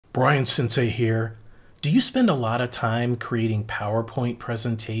Brian Sensei here. Do you spend a lot of time creating PowerPoint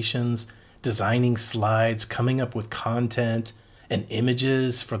presentations, designing slides, coming up with content and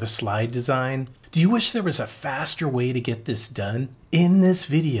images for the slide design? Do you wish there was a faster way to get this done? In this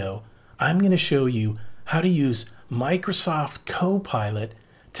video, I'm going to show you how to use Microsoft Copilot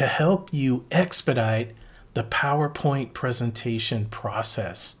to help you expedite the PowerPoint presentation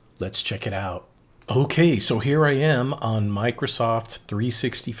process. Let's check it out. Okay, so here I am on Microsoft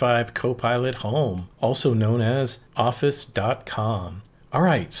 365 Copilot Home, also known as office.com. All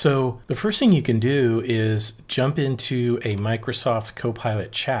right, so the first thing you can do is jump into a Microsoft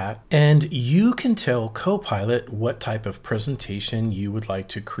Copilot chat, and you can tell Copilot what type of presentation you would like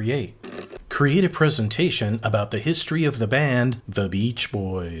to create. Create a presentation about the history of the band, The Beach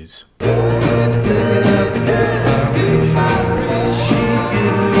Boys.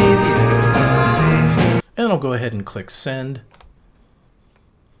 And I'll go ahead and click send.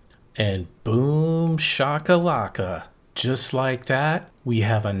 And boom shakalaka. Just like that, we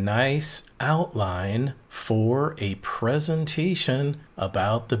have a nice outline for a presentation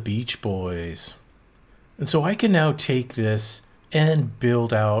about the Beach Boys. And so I can now take this and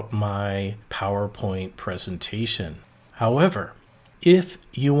build out my PowerPoint presentation. However, if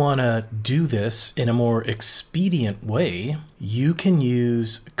you want to do this in a more expedient way, you can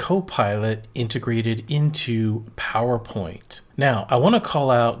use Copilot integrated into PowerPoint. Now, I want to call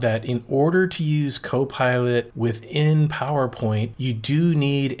out that in order to use Copilot within PowerPoint, you do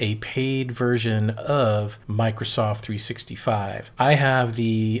need a paid version of Microsoft 365. I have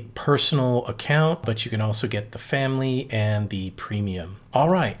the personal account, but you can also get the family and the premium. All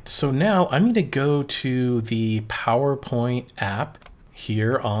right, so now I'm going to go to the PowerPoint app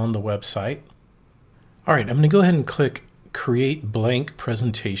here on the website. All right, I'm going to go ahead and click Create Blank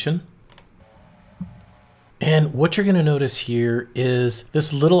Presentation. And what you're going to notice here is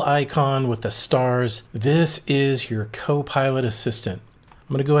this little icon with the stars. This is your Copilot Assistant.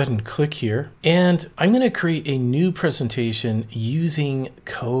 I'm going to go ahead and click here, and I'm going to create a new presentation using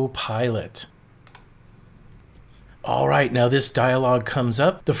Copilot. All right, now this dialog comes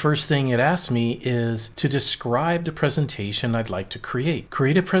up. The first thing it asks me is to describe the presentation I'd like to create.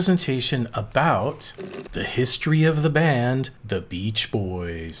 Create a presentation about the history of the band, the Beach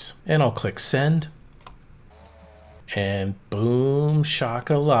Boys. And I'll click send. And boom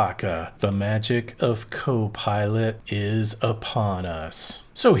shakalaka, the magic of Copilot is upon us.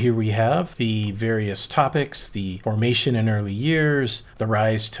 So here we have the various topics: the formation in early years, the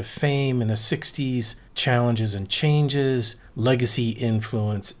rise to fame in the 60s, challenges and changes, legacy,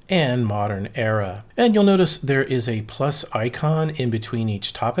 influence, and modern era. And you'll notice there is a plus icon in between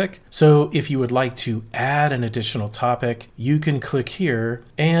each topic. So if you would like to add an additional topic, you can click here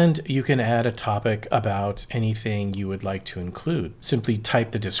and you can add a topic about anything you would like to include. Simply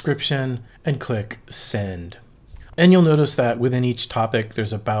type the description and click send. And you'll notice that within each topic,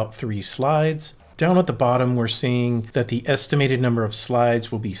 there's about 3 slides. Down at the bottom, we're seeing that the estimated number of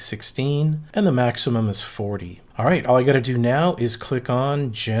slides will be 16 and the maximum is 40. All right, all I got to do now is click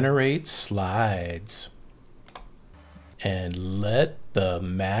on Generate Slides and let the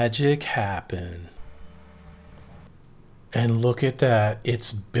magic happen. And look at that,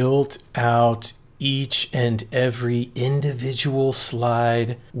 it's built out each and every individual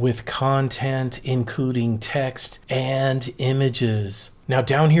slide with content, including text and images. Now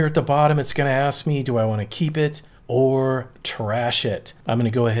down here at the bottom, it's going to ask me, do I want to keep it or trash it? I'm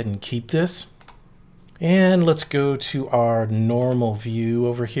going to go ahead and keep this. And let's go to our normal view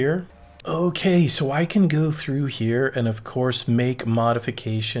over here. Okay, so I can go through here and of course make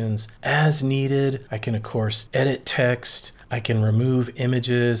modifications as needed. I can of course edit text. I can remove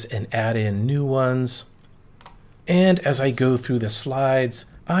images and add in new ones. And as I go through the slides,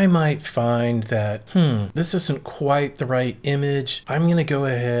 I might find that, this isn't quite the right image. I'm going to go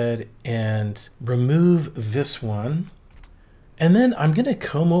ahead and remove this one. And then I'm going to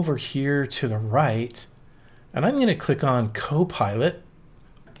come over here to the right, and I'm going to click on Copilot,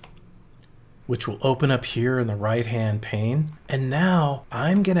 which will open up here in the right-hand pane. And now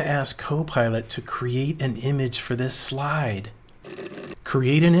I'm going to ask Copilot to create an image for this slide.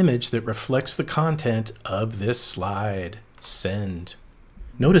 Create an image that reflects the content of this slide. Send.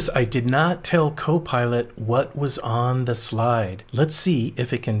 Notice I did not tell Copilot what was on the slide. Let's see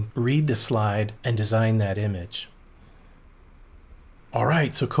if it can read the slide and design that image. All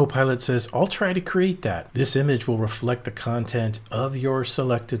right, so Copilot says, I'll try to create that. This image will reflect the content of your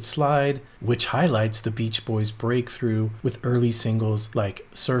selected slide, which highlights the Beach Boys' breakthrough with early singles like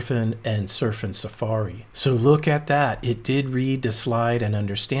Surfin' and Surfin' Safari. So look at that. It did read the slide and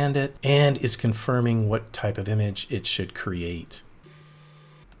understand it, and is confirming what type of image it should create.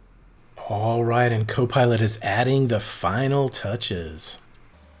 All right, and Copilot is adding the final touches.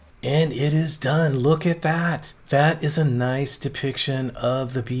 And it is done. Look at that. That is a nice depiction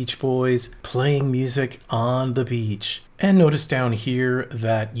of the Beach Boys playing music on the beach. And notice down here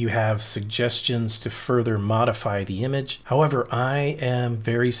that you have suggestions to further modify the image. However, I am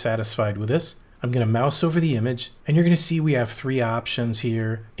very satisfied with this. I'm going to mouse over the image, and you're going to see we have 3 options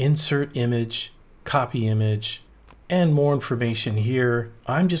here: insert image, copy image, and more information here.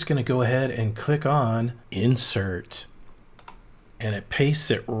 I'm just going to go ahead and click on insert. And it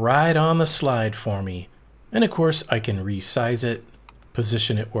pastes it right on the slide for me. And of course, I can resize it,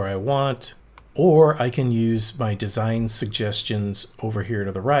 position it where I want, or I can use my design suggestions over here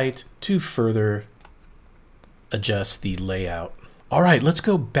to the right to further adjust the layout. All right, let's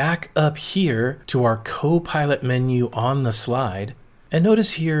go back up here to our Copilot menu on the slide. And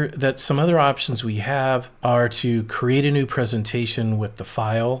notice here that some other options we have are to create a new presentation with the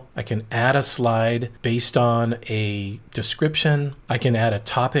file. I can add a slide based on a description. I can add a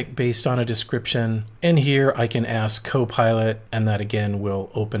topic based on a description. And here I can ask Copilot, and that again will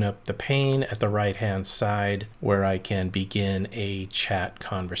open up the pane at the right-hand side where I can begin a chat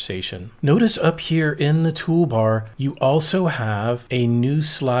conversation. Notice up here in the toolbar, you also have a new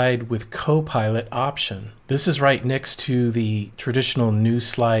slide with Copilot option. This is right next to the traditional new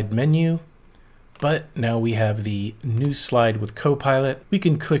slide menu, but now we have the new slide with Copilot. We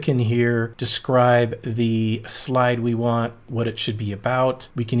can click in here, describe the slide we want, what it should be about.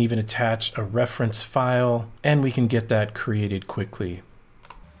 We can even attach a reference file, and we can get that created quickly.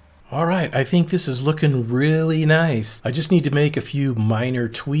 All right, I think this is looking really nice. I just need to make a few minor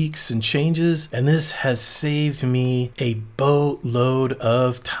tweaks and changes, and this has saved me a boatload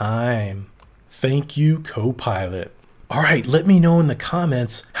of time. Thank you, Copilot. All right, let me know in the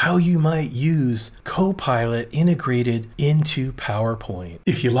comments how you might use Copilot integrated into PowerPoint.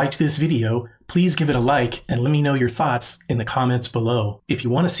 If you liked this video, please give it a like and let me know your thoughts in the comments below. If you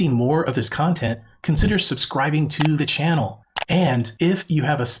want to see more of this content, consider subscribing to the channel. And if you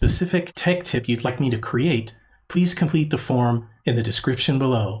have a specific tech tip you'd like me to create, please complete the form in the description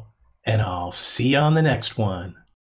below. And I'll see you on the next one.